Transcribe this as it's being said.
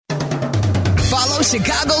Follow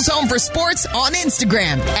Chicago's Home for Sports on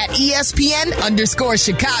Instagram at ESPN_Chicago.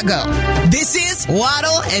 This is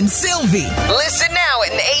Waddle and Silvy. Listen now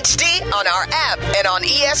in HD on our app and on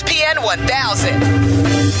ESPN 1000.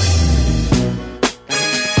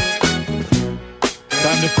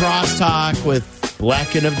 Time to crosstalk with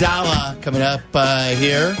Bleck and Abdalla coming up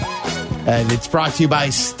here. And it's brought to you by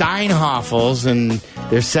Steinhoffels, and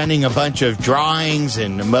they're sending a bunch of drawings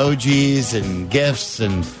and emojis and gifts.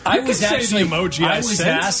 And I was actually emoji. I was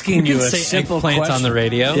asking you a simple eggplant question on the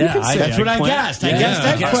radio. Yeah, that's what I guessed. I guessed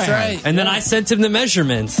eggplant. right. And then I sent him the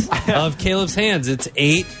measurements of Caleb's hands. It's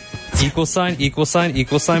 8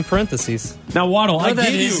 == parentheses. Now, Waddle, All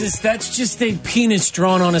that is that's just a penis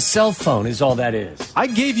drawn on a cell phone is all that is. I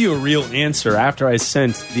gave you a real answer after I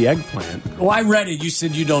sent the eggplant. Well, I read it. You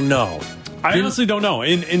said you don't know. I honestly don't know.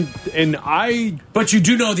 And I... But you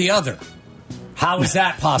do know the other. How is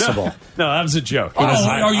that possible? No, that was a joke.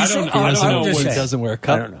 Are you sure? He doesn't know just what saying. he doesn't wear a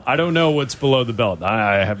cup. I don't know. I don't know what's below the belt.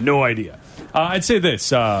 I have no idea. I'd say this.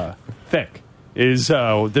 Thick is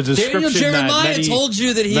the description Daniel Jeremiah that many, told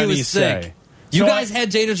you that he many was say. thick. You guys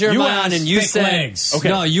had Daniel Jeremiah on, and you said, legs. Okay.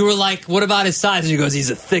 no, you were like, what about his size? And he goes, he's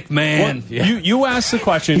a thick man. Well, you asked the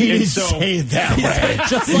question. He and didn't so, say it that way.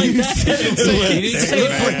 Just like that. He didn't say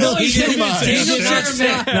it. No, he didn't. Daniel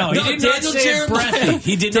Jeremiah. No, he did not say it breathy.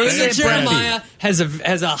 He did not say Daniel it breathy. Jeremiah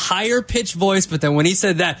has a higher pitched voice, but then when he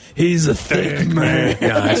said that, he's a thick man.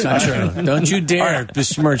 No, that's not true. Don't you dare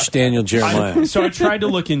besmirch Daniel Jeremiah. So I tried to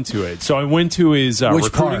look into it. So I went to his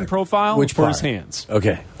recruiting profile for his hands.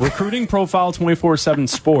 Okay. Recruiting profile 24/7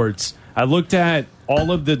 Sports. I looked at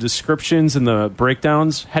all of the descriptions and the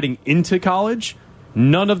breakdowns heading into college.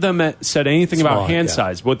 None of them said anything about hand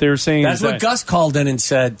size. What they were saying That's is what that Gus called in and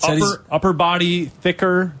said upper body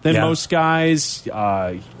thicker than most guys,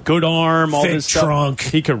 good arm, all thick this stuff. trunk.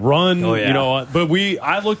 He could run, Oh, yeah. you know. But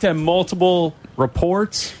I looked at multiple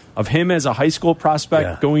reports of him as a high school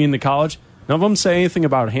prospect going into college. None of them say anything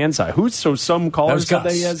about hand size. So some callers said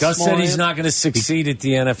that he has Gus small said he's hands. not going to succeed at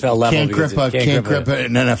the NFL level. Can't grip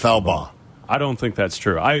an NFL ball. I don't think that's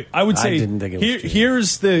true. I would say didn't think it was true.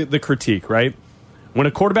 Here's the critique, right? When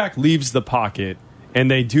a quarterback leaves the pocket and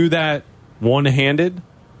they do that one-handed,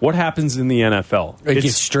 what happens in the NFL? It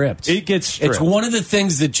gets stripped. It gets stripped. It's one of the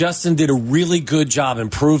things that Justin did a really good job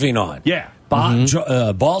improving on. Yeah.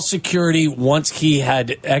 Ball security once he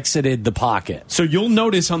had exited the pocket. So you'll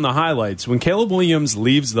notice on the highlights, when Caleb Williams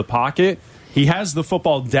leaves the pocket, he has the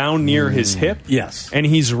football down near his hip. Yes. And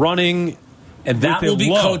he's running. And that with will it be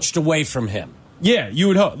low. coached away from him. Yeah, you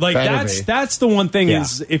would hope. Like that's the one thing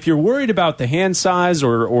is if you're worried about the hand size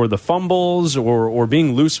or the fumbles or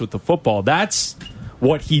being loose with the football, that's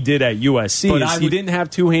what he did at USC. He didn't have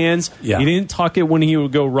two hands. Yeah. He didn't tuck it when he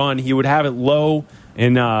would go run. He would have it low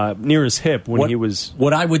and near his hip when he was.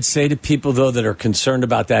 What I would say to people, though, that are concerned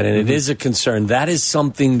about that, and it is a concern, that is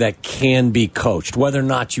something that can be coached. Whether or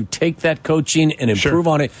not you take that coaching and improve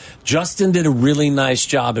on it. Justin did a really nice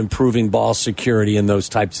job improving ball security in those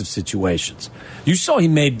types of situations. You saw he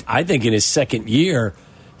made, I think, in his second year,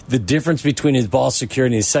 the difference between his ball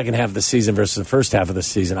security in his second half of the season versus the first half of the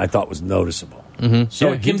season, I thought was noticeable.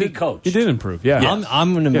 So it can be coached. He did improve, yeah.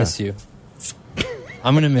 I'm going to miss you.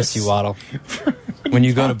 I'm going to miss you, Waddle. When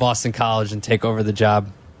you go to Boston College and take over the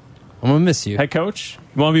job, I'm going to miss you. Head coach?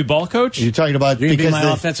 You want to be ball coach? You're talking about You're going to be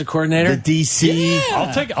my offensive coordinator? The DC.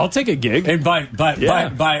 Yeah. I'll take a gig. And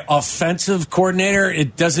by offensive coordinator,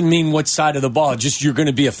 it doesn't mean what side of the ball. Just you're going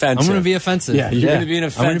to be offensive. I'm going to be offensive. Yeah, you're going to be an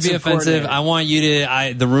offensive. I'm going to be offensive. I want you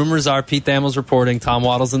to. The rumors are Pete Thamel's reporting. Tom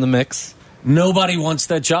Waddle's in the mix. Nobody wants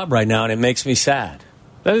that job right now, and it makes me sad.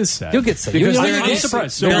 That is sad. You'll get sad. Because I'm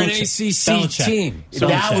surprised. They're an ACC team.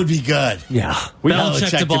 That would be good. Yeah.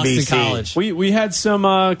 Belichick to Boston BC. College. We had some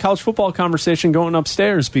college football conversation going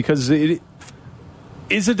upstairs because it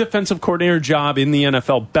is a defensive coordinator job in the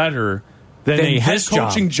NFL better than a head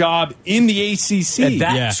coaching job in the ACC. At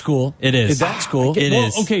that school. It is. At that school. It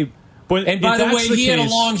is. Okay. But And by the way,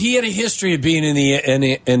 he had a history of being in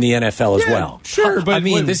the NFL as well. Sure, but I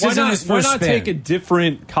mean, this isn't his first why not spin. take a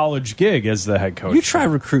different college gig as the head coach? You try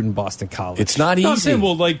recruiting Boston College. It's not easy. No, I'm saying,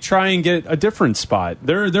 well, like try and get a different spot.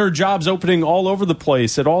 There are jobs opening all over the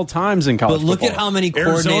place at all times in college. But look football. at how many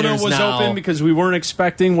Arizona coordinators was now- open because we weren't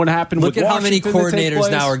expecting what happened. Look with at how many Washington to take coordinators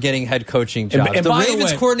place. now are getting head coaching jobs. And the by the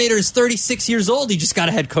Ravens way- coordinator is 36 years old. He just got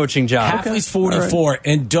a head coaching job. Halfley's 44.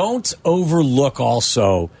 And don't overlook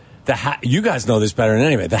also you guys know this better than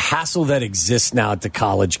anybody. The hassle that exists now at the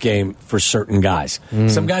college game for certain guys.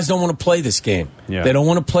 Some guys don't want to play this game. Yeah. They don't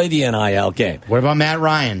want to play the NIL game. What about Matt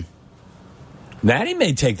Ryan? Matty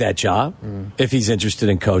may take that job if he's interested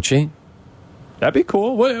in coaching. That'd be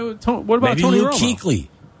cool. What about Maybe Tony Luke Romo? Kuechly.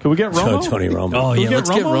 Can we get Romo? Tony Romo. Oh, yeah, let's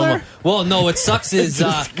get Romo. There? Well, no, what sucks is,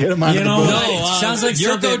 get him out of the booth. it sounds like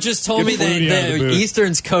your coach just told me that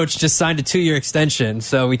Eastern's coach just signed a 2-year extension,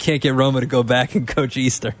 so we can't get Romo to go back and coach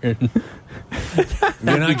Eastern.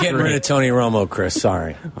 You're not getting rid of Tony Romo, Chris.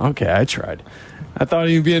 Sorry. Okay, I tried. I thought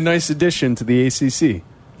he'd be a nice addition to the ACC.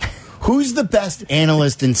 Who's the best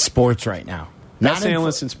analyst in sports right now? Best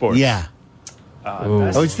analyst in sports? Yeah. I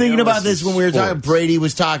was thinking about this when we were talking. Brady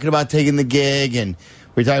was talking about taking the gig, and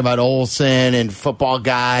we were talking about Olsen and football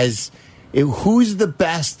guys. Who's the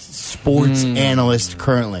best sports analyst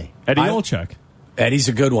currently? Eddie Olczyk. Eddie's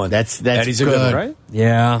a good one. That's Eddie's good. a good one, right?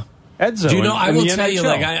 Yeah. Edzo. Do you know? I will tell you,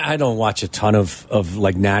 like I don't watch a ton of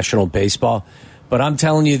like national baseball, but I'm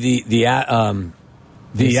telling you the Adam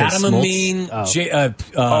Amin, AJ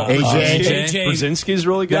Brzezinski's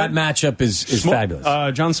really good. That matchup is fabulous.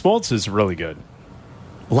 John Smoltz is really good.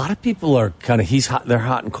 A lot of people are kind of they're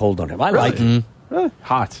hot and cold on him. I like him.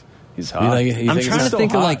 Hot. He's hot. I'm trying to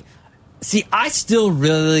think of like. See, I still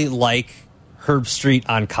really like Herb Street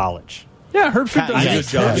on college. Yeah, Herb Street does a good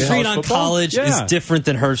job. Herb Street on college is different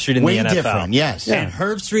than Herb Street in the NFL. Different, yes. Yeah. And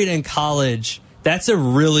Herb Street in college, that's a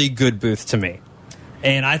really good booth to me.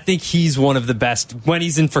 And I think he's one of the best when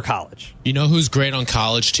he's in for college. You know who's great on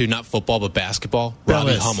college, too? Not football, but basketball?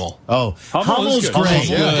 Robbie Hummel. Oh, Hummel's great.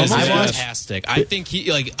 Hummel is fantastic. I think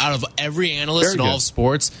he, like, out of every analyst in all of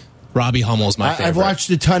sports, Robbie Hummel is my favorite. I've watched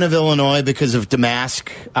a ton of Illinois because of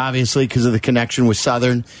Damask, obviously, because of the connection with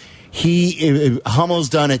Southern. Hummel's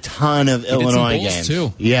done a ton of Illinois games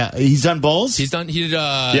too. Yeah, he's done bowls. He did.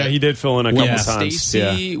 He did fill in a couple times.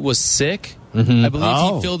 Stacy was sick. I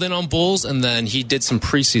believe he filled in on Bulls, and then he did some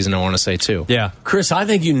preseason, I want to say, too. Yeah. Chris, I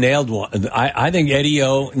think you nailed one. I think Eddie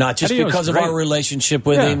O, not just Eddie because of our relationship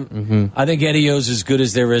with him, I think Eddie O's as good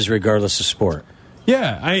as there is regardless of sport.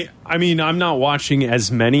 Yeah, I mean, I'm not watching as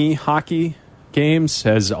many hockey games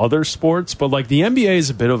as other sports, but like the NBA is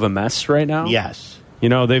a bit of a mess right now. Yes. You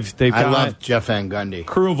know, they've got I love Jeff Van Gundy.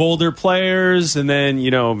 Crew of older players, and then, you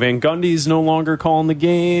know, Van Gundy's no longer calling the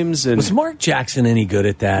games. And was Mark Jackson any good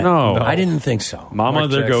at that? No. I didn't think so. Mama,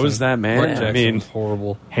 there goes that man. Mark Jackson I mean, was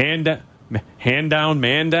horrible. Hand down,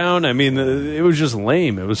 man down. I mean, it was just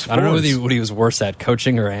lame. It was. I don't know what he was worse at,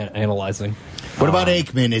 coaching or analyzing. What about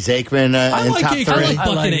Aikman? Is Aikman in top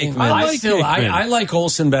Aikman. three? I I like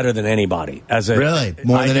Olsen better than anybody. Really?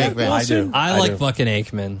 More than Aikman? I do. I like Buck and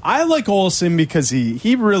Aikman. I like Olsen because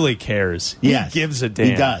he really cares. Yes. He gives a damn.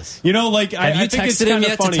 He does. You know, like Have you think it's texted him kind of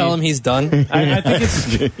yet funny. to tell him he's done?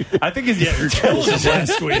 I think it's you're killing us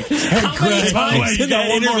last week. How many times in that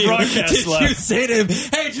one more interview broadcast did left. you say to him,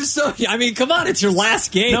 hey, just so, I mean, come on, it's your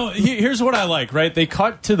last game. No, here's what I like, right? They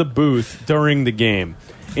cut to the booth during the game.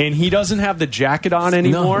 And he doesn't have the jacket on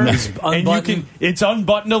anymore. No, he's unbuttoned. It's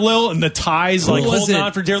unbuttoned a little, and the tie's like holding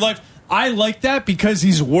on for dear life. I like that because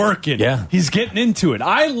he's working. Yeah. He's getting into it.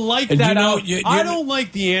 I like that. You know, I don't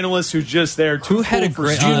like the analyst who's just there. Who had a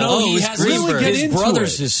great... Do you know he has his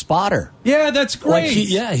brother's his spotter? Yeah, that's great.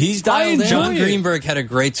 He's dialed in. John Greenberg had a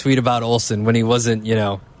great tweet about Olsen when he wasn't,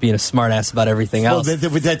 being a smartass about everything else. Well,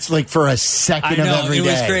 that's like for a second of every day. It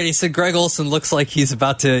was great. He said Greg Olsen looks like he's a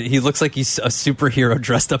superhero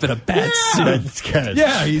dressed up in a bat suit. That's good.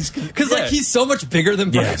 Yeah, because he's so much bigger than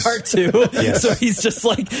Bret Hart too. Yes. So he's just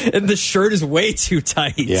like, and the shirt is way too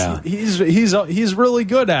tight. Yeah, he's really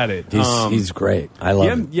good at it. He's great. I love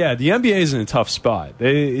him. Yeah, the NBA is in a tough spot.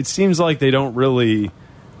 It seems like they don't really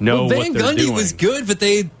know what they're doing. Van Gundy was good, but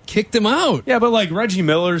they kicked him out. Yeah, but like Reggie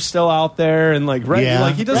Miller's still out there, and like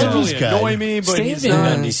he doesn't really annoy me. But Stan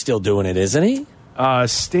Gundy's still doing it, isn't he?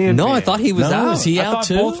 Stan. No, I thought he was out. Is he I out thought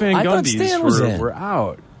too? both Van Gundys were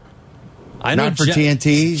out. I know Not for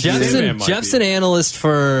TNT. Jeff's an analyst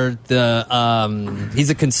for the. He's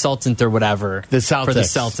a consultant or whatever. The Celtics. For the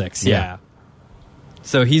Celtics, yeah.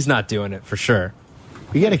 So he's not doing it for sure.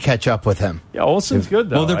 You got to catch up with him. Yeah, Olsen's good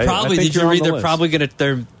though. Well, they're probably. Did you read? They're probably going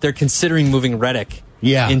to. They're considering moving Redick.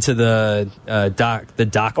 Yeah. Into the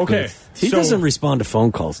dock. Okay. Booth. He doesn't respond to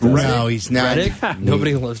phone calls, does he? No, he's not. Redick?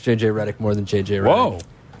 Nobody loves JJ Redick more than JJ Redick. Whoa.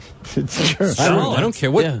 It's true. I don't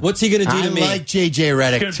care. What's he going to do to me? I like JJ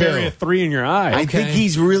Redick He's gonna bury a 3 in your eye. I think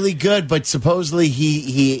he's really good, but supposedly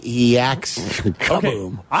he acts.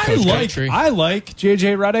 Kaboom. I like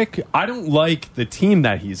JJ Redick. I don't like the team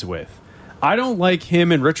that he's with. I don't like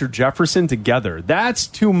him and Richard Jefferson together. That's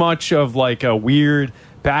too much of like a weird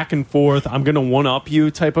back and forth, I'm going to one-up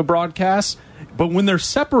you type of broadcast. But when they're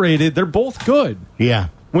separated, they're both good. Yeah.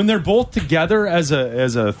 When they're both together as a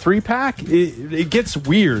 3-pack, it gets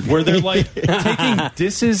weird where they're like taking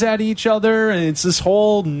disses at each other, and it's this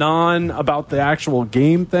whole about the actual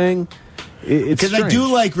game thing. Because I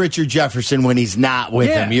do like Richard Jefferson when he's not with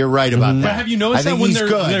him. You're right about that. But have you noticed that when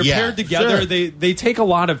they're paired together, they take a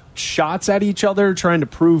lot of shots at each other, trying to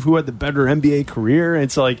prove who had the better NBA career?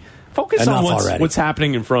 It's like, focus on what's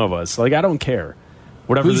happening in front of us. Like, I don't care.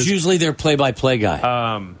 Who's usually their play-by-play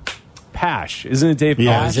guy? Pash. Isn't it Dave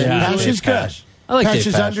Pash? Pash is good. I like Pash.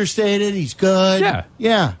 Is understated. He's good.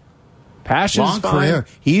 Yeah. Pash long is fine. career.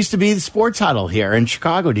 He used to be the sports huddle here in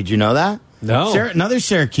Chicago. Did you know that? No. Another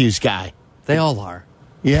Syracuse guy. They all are.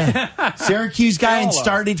 Yeah. Syracuse guy and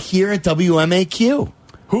started here at WMAQ.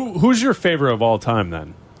 Who's your favorite of all time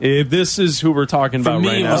then? If this is who we're talking about right now.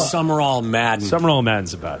 For me, it was Summerall Madden. Summerall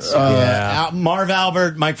Madden's the best. Marv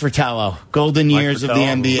Albert, Mike Fratello. Golden years of the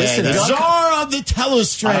NBA. Listen, the czar of the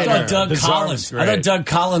telestrator. I thought Doug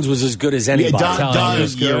Collins was as good as anybody. Doug,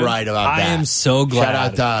 you're right about that. I am so glad. Shout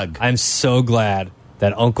out Doug. I'm so glad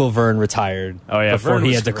that Uncle Vern retired before Vern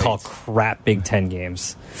he had to great. call crap Big Ten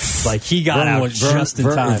games. Like, he got out just in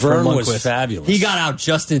time. Vern was fabulous. He got out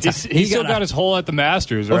just in time. He still got his hole at the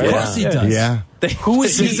Masters, right? Of course he does. Yeah. Who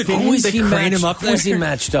is he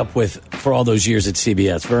matched up with for all those years at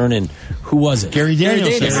CBS? Vern and who was it? Gary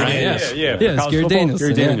Danielson. It's Gary Danielson.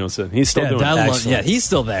 Gary Danielson. He's still doing it. Yeah, he's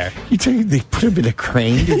still there. You think they put him in a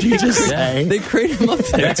crane? Did you just say? They craned him up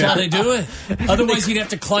there. That's how they do it. Otherwise, he'd have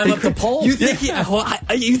to climb up the pole. You think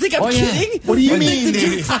I'm kidding? What do you mean?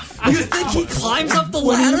 You think he climbs up the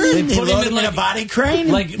ladder? They put him in a body crane?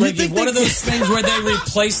 Like one of those things where they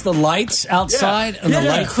replace the lights outside and the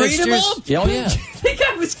light crane him fixtures. up? Oh yeah. You think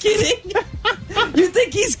I was kidding? You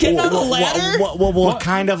think he's getting on the ladder? What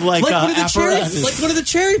kind of like one of the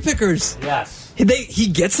cherry pickers. Yes. He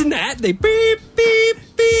gets in that. They beep beep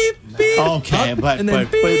beep beep. Okay, but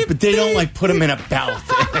they don't like put him in a belt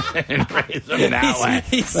and raise him that way.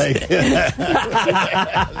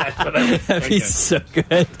 That'd be so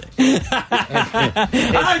good. All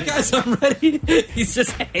right, guys, I'm ready.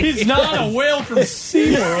 He's not a whale from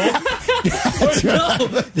SeaWorld. No,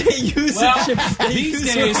 they use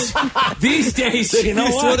these days, you know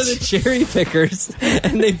what? One of the cherry pickers,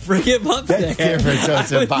 and they bring him up there. Different, so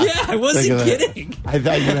it's a box. Yeah, I wasn't kidding. I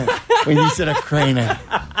thought when you said a crane.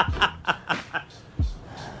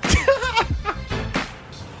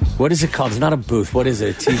 What is it called? It's not a booth. What is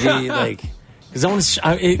it? A TV? Like, because I want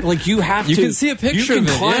to. You have to. You can see a picture of it. You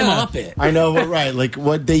can climb up it. I know, but right, like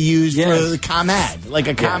what they use for the ComEd, like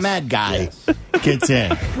a ComEd guy gets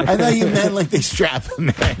in. I thought you meant like they strap him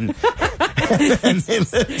in. And they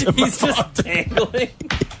lift him He's up. just dangling,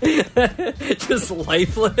 just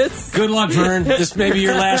lifeless. Good luck, Vern. This may be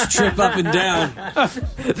your last trip up and down.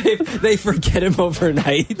 They forget him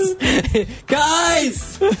overnight,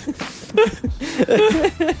 guys.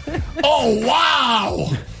 Oh wow!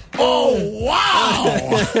 Oh wow!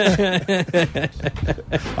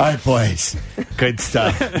 All right, boys. Good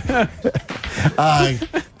stuff.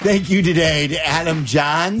 Thank you today to Adam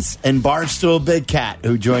Johns and Barstool Big Cat,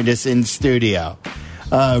 who joined us in studio.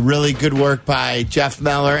 Really good work by Jeff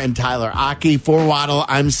Meller and Tyler Aki. For Waddle,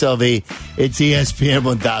 I'm Silvy. It's ESPN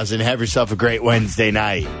 1000. Have yourself a great Wednesday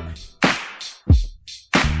night.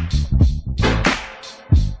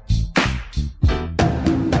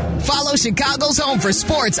 Follow Chicago's Home for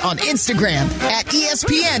Sports on Instagram at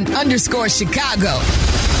ESPN_Chicago.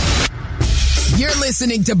 You're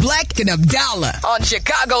listening to Bleck and Abdalla on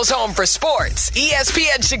Chicago's Home for Sports,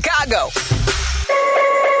 ESPN Chicago.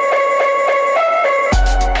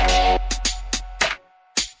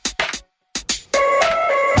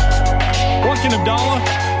 Bleck and Abdalla,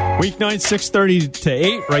 weeknight 6:30 to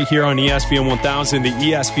 8, right here on ESPN 1000, the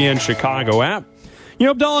ESPN Chicago app. You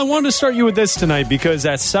know, Abdalla, I wanted to start you with this tonight because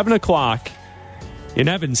at 7 o'clock in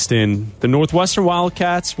Evanston, the Northwestern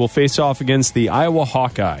Wildcats will face off against the Iowa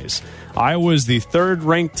Hawkeyes. Iowa is the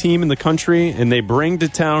third-ranked team in the country, and they bring to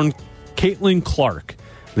town Caitlin Clark,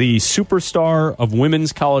 the superstar of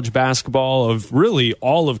women's college basketball, of really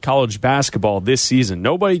all of college basketball this season.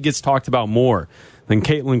 Nobody gets talked about more than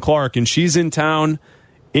Caitlin Clark, and she's in town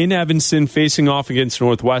in Evanston facing off against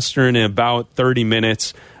Northwestern in about 30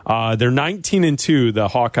 minutes. They're 19-2, the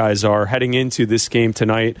Hawkeyes are, heading into this game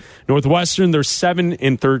tonight. Northwestern, they're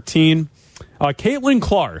 7-13. Caitlin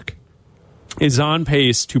Clark is on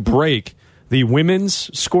pace to break the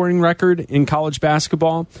women's scoring record in college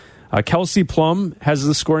basketball. Kelsey Plum has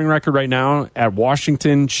the scoring record right now at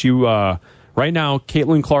Washington. Right now,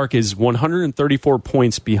 Caitlin Clark is 134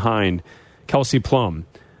 points behind Kelsey Plum.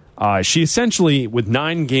 She essentially, with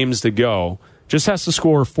 9 games to go, just has to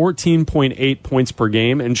score 14.8 points per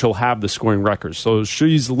game, and she'll have the scoring record. So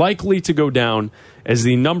she's likely to go down as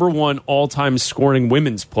the number 1 all-time scoring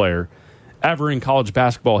women's player ever in college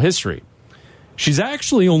basketball history. She's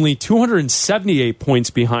actually only 278 points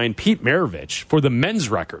behind Pete Maravich for the men's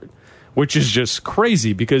record, which is just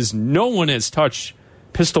crazy because no one has touched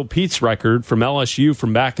Pistol Pete's record from LSU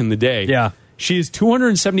from back in the day. Yeah. She is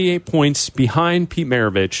 278 points behind Pete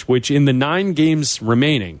Maravich, which in the 9 games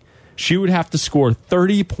remaining, she would have to score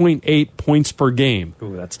 30.8 points per game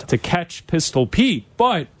to catch Pistol Pete.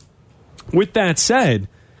 But with that said,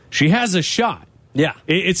 she has a shot. Yeah.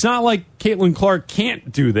 It's not like Caitlin Clark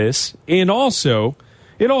can't do this. And also,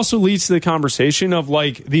 it also leads to the conversation of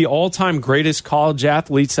like the all-time greatest college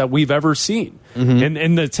athletes that we've ever seen. Mm-hmm.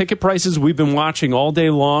 And the ticket prices we've been watching all day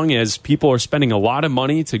long as people are spending a lot of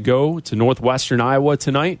money to go to Northwestern Iowa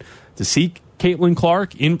tonight to see Caitlin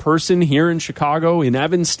Clark in person here in Chicago, in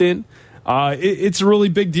Evanston. It's a really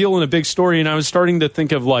big deal and a big story. And I was starting to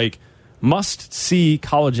think of like must-see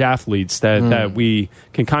college athletes that we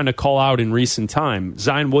can kind of call out in recent time.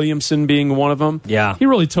 Zion Williamson being one of them. Yeah. He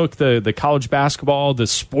really took the college basketball, the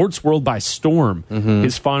sports world by storm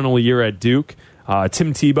his final year at Duke.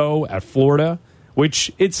 Tim Tebow at Florida,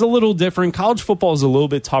 which it's a little different. College football is a little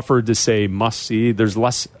bit tougher to say must-see. There's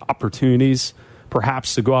less opportunities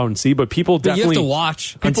perhaps to go out and see, but people definitely you have to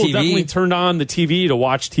watch on TV. Definitely turned on the TV to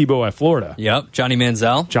watch Tebow at Florida. Yep, Johnny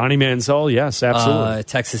Manziel, yes, absolutely.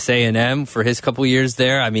 Texas A&M for his couple years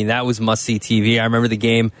there. I mean, that was must-see TV. I remember the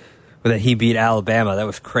game that he beat Alabama. That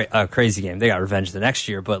was a crazy game. They got revenge the next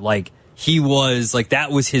year, but like he was like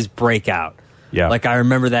that was his breakout. Yeah, like I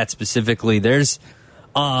remember that specifically. There's,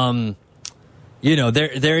 there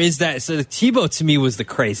is that. So Tebow to me was the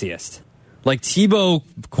craziest. Like Tebow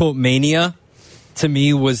quote mania. To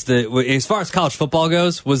me, was as far as college football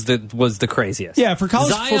goes, was the craziest. Yeah, for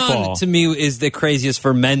college Zion, football, to me, is the craziest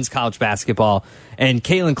for men's college basketball, and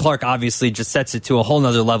Caitlin Clark obviously just sets it to a whole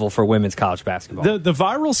nother level for women's college basketball. The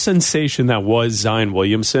viral sensation that was Zion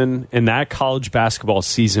Williamson in that college basketball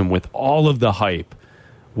season with all of the hype,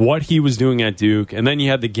 what he was doing at Duke, and then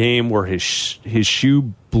you had the game where his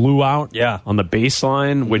shoe blew out on the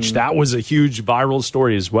baseline, which that was a huge viral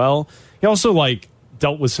story as well. He also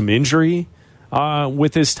dealt with some injury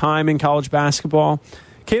with his time in college basketball.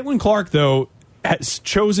 Caitlin Clark, though, has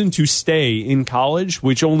chosen to stay in college,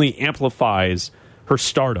 which only amplifies her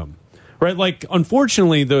stardom. Right? Like,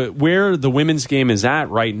 unfortunately, where the women's game is at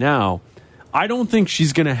right now, I don't think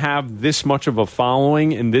she's going to have this much of a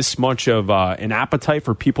following and this much of an appetite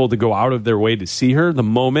for people to go out of their way to see her the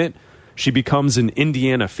moment she becomes an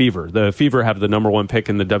Indiana Fever. The Fever have the #1 pick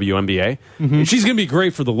in the WNBA. Mm-hmm. And she's going to be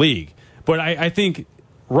great for the league. But I think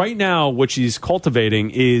right now, what she's cultivating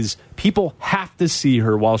is people have to see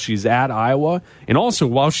her while she's at Iowa and also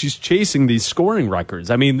while she's chasing these scoring records.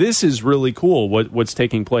 I mean, this is really cool what's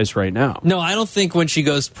taking place right now. No, I don't think when she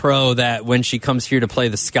goes pro that when she comes here to play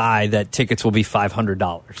the Sky that tickets will be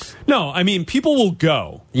 $500. No, I mean, people will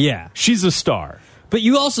go. Yeah. She's a star. But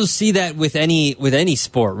you also see that with any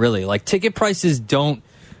sport, really. Like, ticket prices don't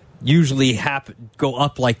usually go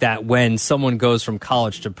up like that when someone goes from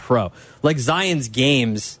college to pro. Like Zion's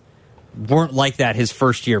games weren't like that his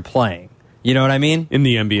first year playing. You know what I mean? In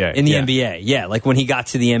the NBA. In the NBA, yeah. Like when he got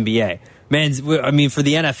to the NBA. Man, I mean, for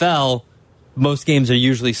the NFL, most games are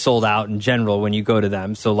usually sold out in general when you go to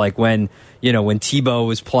them. So like when Tebow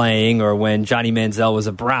was playing or when Johnny Manziel was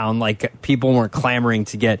a Brown, like people weren't clamoring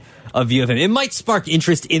to get a view of him. It might spark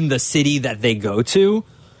interest in the city that they go to.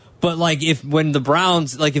 But when the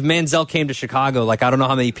Browns, if Manziel came to Chicago, I don't know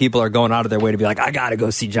how many people are going out of their way to be like, I got to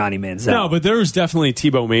go see Johnny Manziel. No, but there was definitely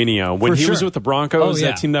Tebow mania when he was with the Broncos.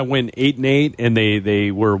 That team that went 8-8, and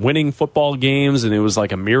they were winning football games, and it was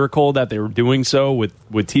like a miracle that they were doing so with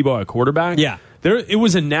Tebow at quarterback. Yeah, it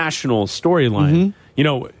was a national storyline.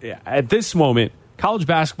 Mm-hmm. At this moment, college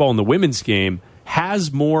basketball in the women's game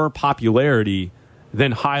has more popularity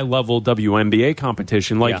than high-level WNBA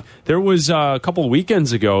competition. There was a couple of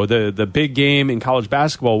weekends ago, the big game in college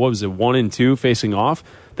basketball, what was it, 1 and 2 facing off?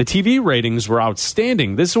 The TV ratings were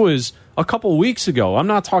outstanding. This was a couple of weeks ago. I'm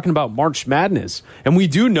not talking about March Madness. And we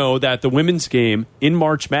do know that the women's game in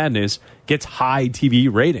March Madness gets high TV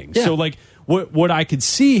ratings. Yeah. So, what I could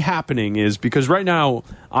see happening is, because right now,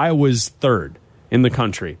 Iowa's third in the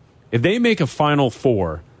country. If they make a Final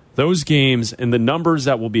Four, those games and the numbers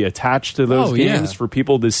that will be attached to those games for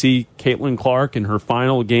people to see Caitlin Clark in her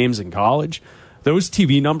final games in college, those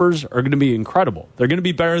TV numbers are going to be incredible. They're going to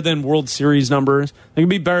be better than World Series numbers. They're going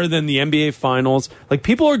to be better than the NBA Finals.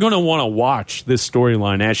 People are going to want to watch this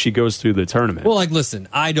storyline as she goes through the tournament. Well, listen,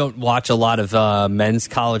 I don't watch a lot of men's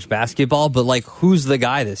college basketball, but who's the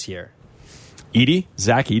guy this year?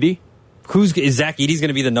 Zach Edey? Is Zach Edey's going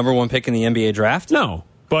to be the #1 pick in the NBA draft? No,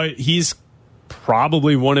 but he's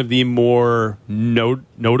probably one of the more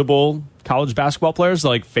notable college basketball players,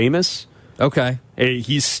 famous. Okay.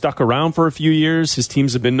 He's stuck around for a few years. His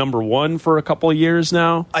teams have been number one for a couple of years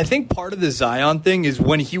now. I think part of the Zion thing is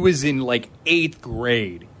when he was in like 8th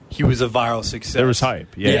grade, he was a viral success. There was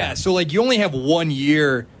hype. Yeah. So like you only have 1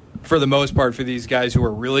 year for the most part for these guys who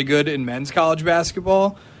are really good in men's college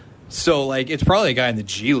basketball. So like it's probably a guy in the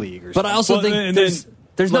G League or something. But I also think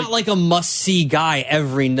there's not like a must-see guy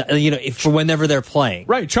for whenever they're playing.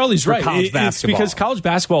 Right, Charlie's right. It's because college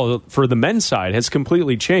basketball for the men's side has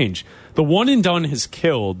completely changed. The one and done has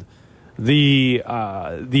killed it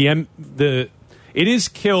has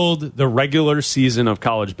killed the regular season of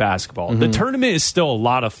college basketball. Mm-hmm. The tournament is still a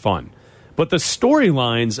lot of fun, but the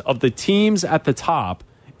storylines of the teams at the top,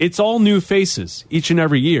 it's all new faces each and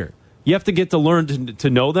every year. You have to get to learn to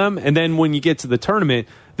know them, and then when you get to the tournament,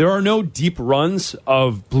 there are no deep runs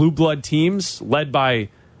of blue blood teams led by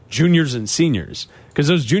juniors and seniors because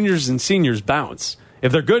those juniors and seniors bounce.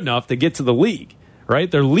 If they're good enough, they get to the league, right?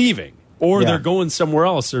 They're leaving or they're going somewhere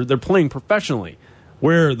else or they're playing professionally,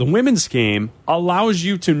 where the women's game allows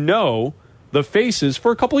you to know the faces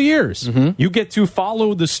for a couple of years. Mm-hmm. You get to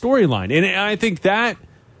follow the storyline, and I think that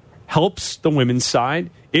helps the women's side.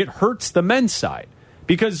 It hurts the men's side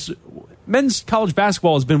because men's college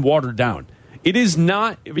basketball has been watered down. It is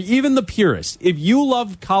not, even the purists, if you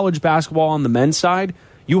love college basketball on the men's side,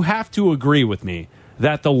 you have to agree with me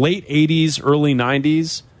that the late 80s, early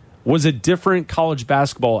 90s was a different college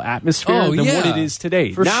basketball atmosphere than what it is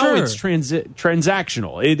today. Now it's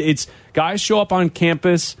transactional. It's guys show up on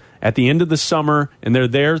campus at the end of the summer, and they're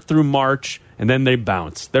there through March, and then they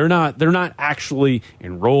bounce. They're not actually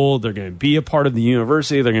enrolled. They're going to be a part of the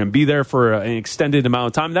university. They're going to be there for an extended amount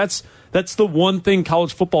of time. That's the one thing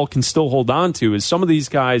college football can still hold on to is some of these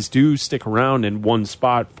guys do stick around in one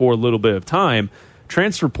spot for a little bit of time.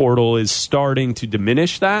 Transfer portal is starting to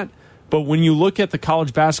diminish that. But when you look at the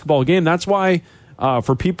college basketball game, that's why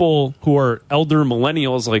for people who are elder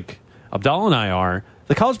millennials like Abdalla and I are,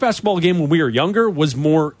 the college basketball game when we were younger was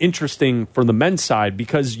more interesting for the men's side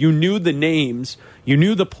because you knew the names, you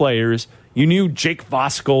knew the players, you knew Jake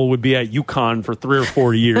Voskuhl would be at UConn for 3 or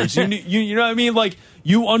 4 years. You know what I mean? Like,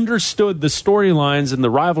 you understood the storylines and the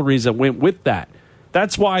rivalries that went with that.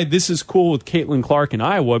 That's why this is cool with Caitlin Clark in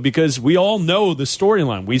Iowa, because we all know the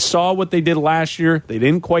storyline. We saw what they did last year. They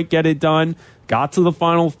didn't quite get it done. Got to the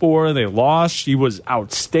Final Four. They lost. She was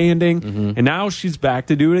outstanding. Mm-hmm. And now she's back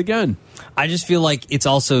to do it again. I just feel like it's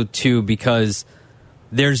also, too, because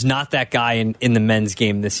there's not that guy in the men's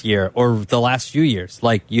game this year or the last few years.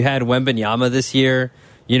 Like, you had Wembanyama this year.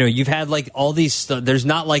 You know, you've had, like, all these... There's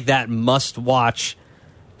not, like, that must-watch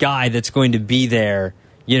guy that's going to be there,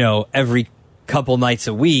 you know, every couple nights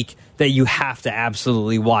a week that you have to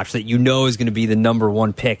absolutely watch, that you know is going to be the number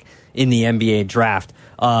one pick in the NBA draft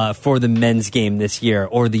for the men's game this year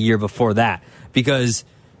or the year before that. Because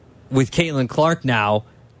with Caitlin Clark now,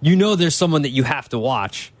 you know there's someone that you have to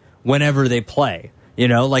watch whenever they play. You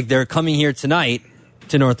know, like they're coming here tonight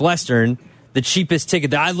to Northwestern. The cheapest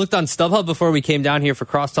ticket. I looked on StubHub before we came down here for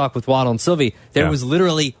Crosstalk with Waddle and Silvy. There was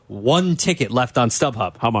literally one ticket left on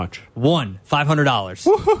StubHub. How much?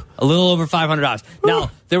 $500. A little over $500.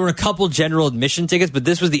 Now, there were a couple general admission tickets, but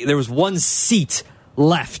there was one seat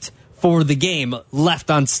left for the game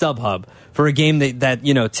left on StubHub for a game that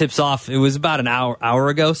you know tips off. It was about an hour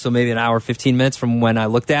ago, so maybe an hour 15 minutes from when I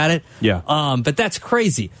looked at it. Yeah. But that's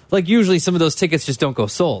crazy. Like usually some of those tickets just don't go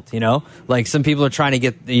sold. You know, like some people are trying to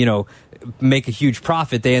get make a huge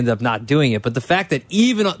profit. They end up not doing it. But the fact that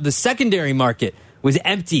even the secondary market was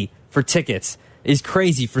empty for tickets is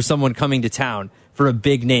crazy for someone coming to town for a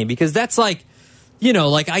big name, because that's like, you know,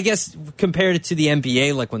 like I guess compared it to the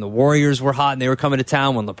NBA, like when the Warriors were hot and they were coming to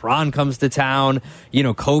town, when LeBron comes to town, you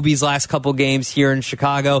know, Kobe's last couple games here in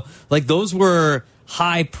Chicago, like those were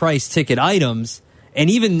high price ticket items. And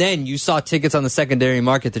even then, you saw tickets on the secondary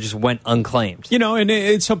market that just went unclaimed. You know, and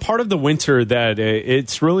it's a part of the winter that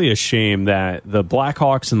it's really a shame that the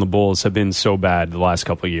Blackhawks and the Bulls have been so bad the last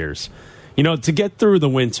couple of years. You know, to get through the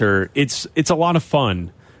winter, it's a lot of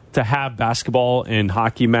fun to have basketball and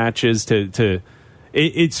hockey matches.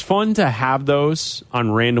 It's fun to have those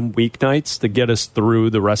on random weeknights to get us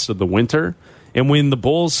through the rest of the winter. And when the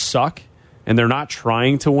Bulls suck and they're not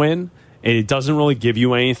trying to win, and it doesn't really give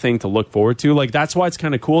you anything to look forward to. Like, that's why it's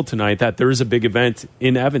kind of cool tonight that there is a big event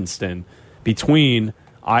in Evanston between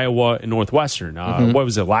Iowa and Northwestern. What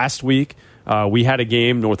was it, last week? We had a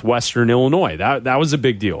game, Northwestern, Illinois. That was a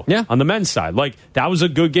big deal on the men's side. Like, that was a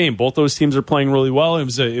good game. Both those teams are playing really well. It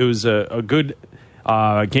was a good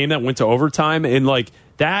game that went to overtime. And, like,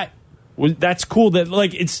 that's cool that,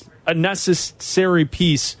 like, it's a necessary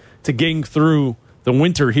piece to getting through the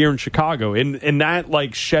winter here in Chicago, and that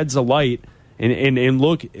like sheds a light and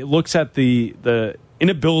looks at the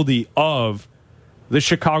inability of the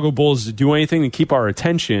Chicago Bulls to do anything to keep our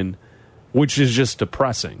attention, which is just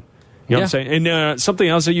depressing. You know what I'm saying? And something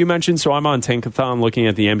else that you mentioned, so I'm on Tankathon looking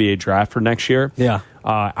at the NBA draft for next year. Yeah.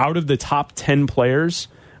 Out of the top 10 players,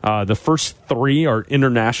 the first 3 are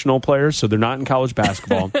international players, so they're not in college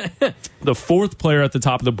basketball. The 4th player at the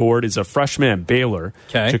top of the board is a freshman at Baylor,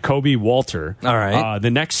 Jacoby Walter. All right.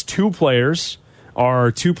 The next 2 players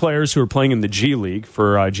are 2 players who are playing in the G League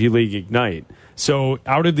for G League Ignite. So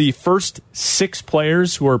out of the first 6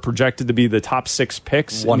 players who are projected to be the top 6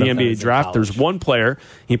 picks in the NBA draft, there's 1 player.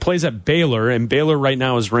 He plays at Baylor, and Baylor right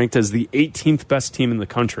now is ranked as the 18th best team in the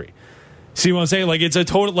country. See what I'm saying? Like, it's a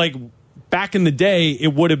total, like, back in the day,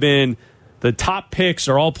 it would have been the top picks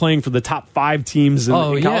are all playing for the top 5 teams in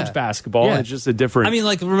college basketball. Yeah. It's just a different I mean,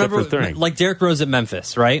 like, remember, like Derrick Rose at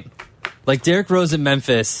Memphis, right? Like, Derrick Rose at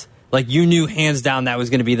Memphis, like, you knew hands down that was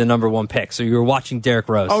going to be the number 1 pick. So you were watching Derrick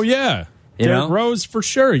Rose. Oh, yeah. Derrick Rose, for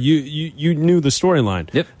sure. You knew the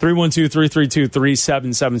storyline. Yep.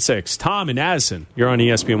 312-332-3776. Tom and Addison, you're on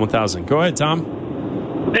ESPN 1000. Go ahead,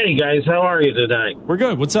 Tom. Hey, guys. How are you tonight? We're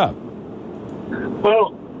good. What's up?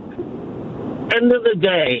 Well, end of the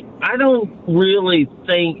day, I don't really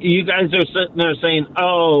think you guys are sitting there saying,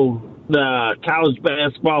 oh, the college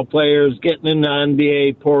basketball players getting in the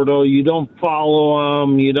NBA portal, you don't follow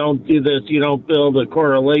them, you don't do this, you don't build a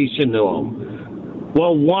correlation to them.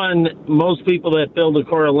 Well, one, most people that build a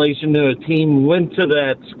correlation to a team went to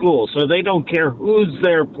that school, so they don't care who's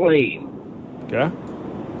there playing. Okay.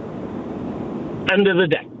 End of the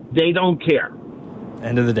day, they don't care.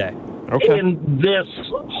 End of the day. Okay. And this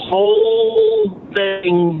whole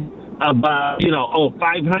thing about,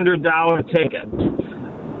 $500 tickets.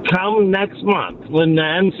 Come next month when the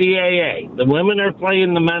NCAA, the women are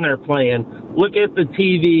playing, the men are playing, look at the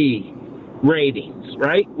TV ratings,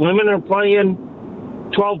 right? Women are playing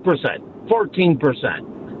 12%,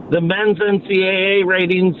 14%. The men's NCAA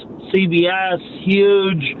ratings, CBS,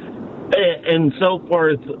 huge, and so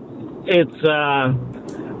forth. It's,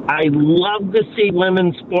 I love to see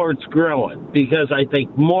women's sports growing because I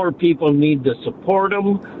think more people need to support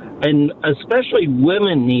them, and especially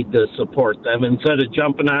women need to support them instead of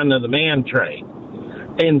jumping onto the man train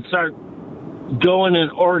and start going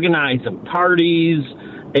and organizing parties.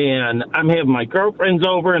 And I'm having my girlfriends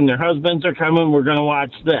over and their husbands are coming. We're going to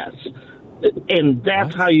watch this. And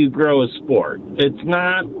that's how you grow a sport. It's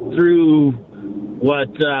not through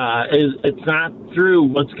it's not through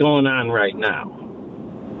what's going on right now.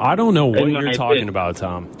 I don't know what you're talking about,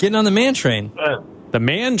 Tom. Getting on the man train. The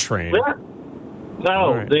man train? Yeah.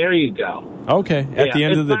 Oh, right. There you go. Okay, at the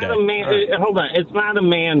end of the day. Hold on. It's not a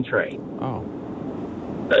man train. Oh.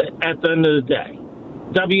 At the end of the day.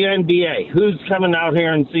 WNBA, who's coming out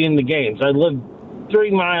here and seeing the games? I live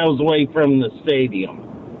 3 miles away from the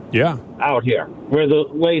stadium. Yeah. Out here, where the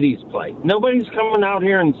ladies play. Nobody's coming out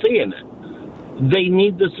here and seeing it. They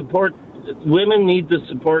need to support, women need to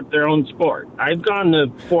support their own sport. I've gone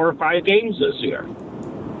to 4 or 5 games this year.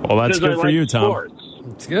 Well, that's good for you, Tom. Sports.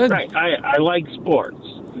 It's good. Right, I like sports.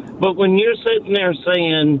 But when you're sitting there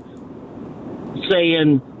saying,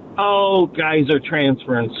 oh, guys are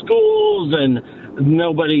transferring schools and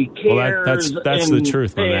nobody cares. Well, that's the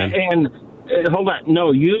truth, my man. And hold on.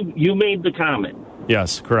 No, you made the comment.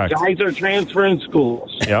 Yes, correct. Guys are transferring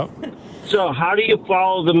schools. Yep. So how do you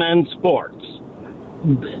follow the men's sports?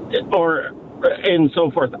 And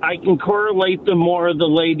so forth. I can correlate to more of the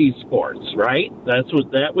ladies' sports, right?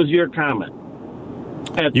 That was your comment.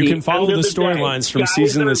 You can follow the storylines from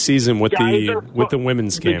season to season with the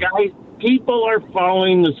women's game. People are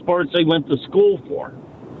following the sports they went to school for.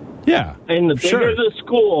 Yeah, and the bigger the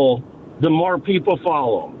school, the more people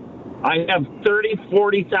follow them. I have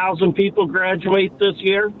 40,000 people graduate this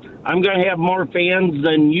year. I'm going to have more fans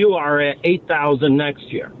than you are at 8,000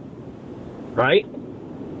 next year. Right?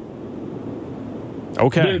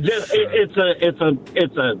 Okay.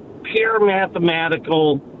 It's a pure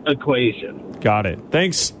mathematical equation. Got it.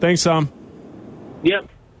 Thanks, Tom. Yep.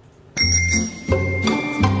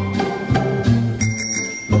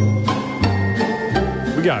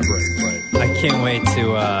 We got a break, right? I can't wait to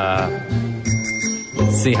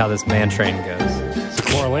see how this man train goes. It's a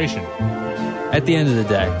correlation. At the end of the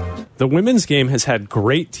day. The women's game has had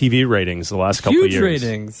great TV ratings the last couple of years. Huge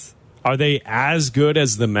ratings. Are they as good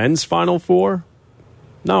as the men's Final Four?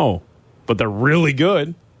 No, but they're really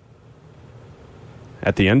good.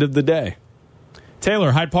 At the end of the day.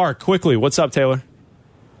 Taylor, Hyde Park, quickly. What's up, Taylor?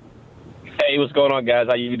 Hey, what's going on, guys?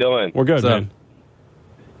 How you doing? We're good, man.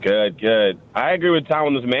 Good. I agree with Tom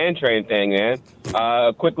on this man train thing, man.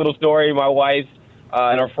 A quick little story. My wife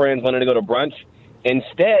and our friends wanted to go to brunch,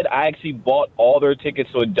 Instead, I actually bought all their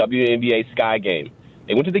tickets to a WNBA Sky game.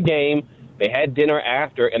 They went to the game, they had dinner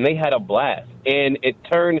after, and they had a blast. And it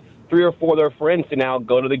turned 3 or 4 of their friends to now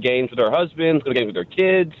go to the games with their husbands, go to the games with their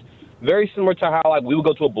kids. Very similar to how we would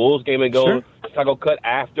go to a Bulls game and go to Taco Cut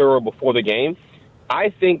after or before the game.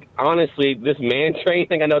 I think, honestly, this man train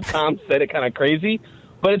thing, I know Tom said it kind of crazy,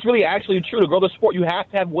 but it's really actually true. To grow the sport, you have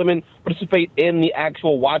to have women participate in the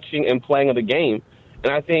actual watching and playing of the game.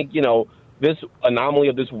 And I think, this anomaly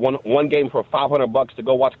of this one game for $500 to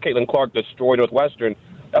go watch Caitlin Clark destroy Northwestern,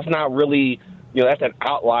 that's not really, that's an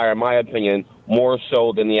outlier in my opinion, more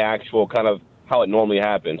so than the actual kind of how it normally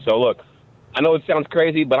happens. So look, I know it sounds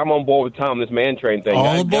crazy, but I'm on board with Tom, this man train thing.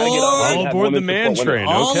 All aboard the man train.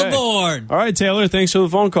 All aboard. All right, Taylor, thanks for the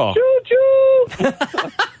phone call. Choo-choo.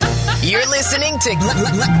 You're listening to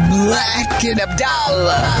Bleck and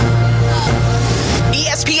Abdalla.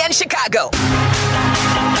 ESPN Chicago.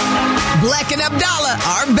 Bleck and Abdalla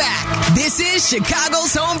are back. This is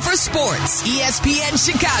Chicago's home for sports. ESPN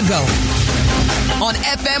Chicago. On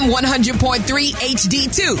FM 100.3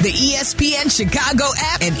 HD2, the ESPN Chicago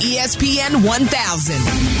app, and ESPN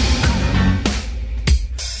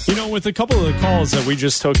 1000. With a couple of the calls that we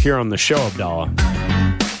just took here on the show, Abdalla,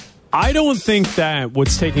 I don't think that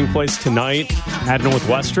what's taking place tonight at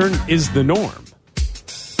Northwestern is the norm.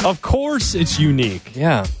 Of course it's unique.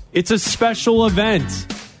 Yeah. It's a special event.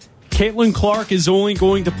 Caitlin Clark is only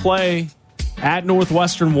going to play at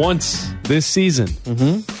Northwestern once this season.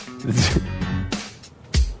 Mm-hmm.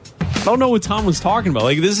 I don't know what Tom was talking about.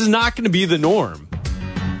 This is not going to be the norm.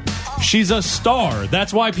 She's a star.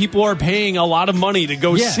 That's why people are paying a lot of money to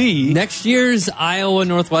go see. Next year's Iowa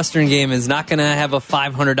Northwestern game is not going to have a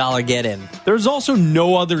 $500 get-in. There's also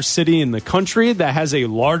no other city in the country that has a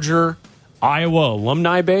larger Iowa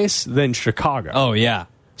alumni base than Chicago. Oh, yeah.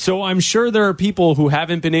 So I'm sure there are people who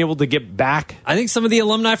haven't been able to get back. I think some of the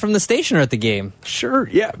alumni from the station are at the game. Sure,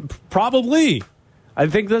 yeah, probably. I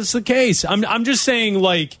think that's the case. I'm just saying,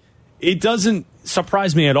 it doesn't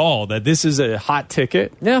surprise me at all that this is a hot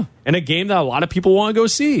ticket. Yeah. And a game that a lot of people want to go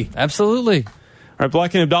see. Absolutely. All right,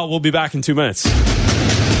 Bleck and Abdalla, we'll be back in 2 minutes.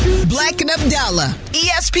 Bleck and Abdalla,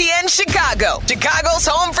 ESPN Chicago, Chicago's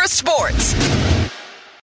home for sports.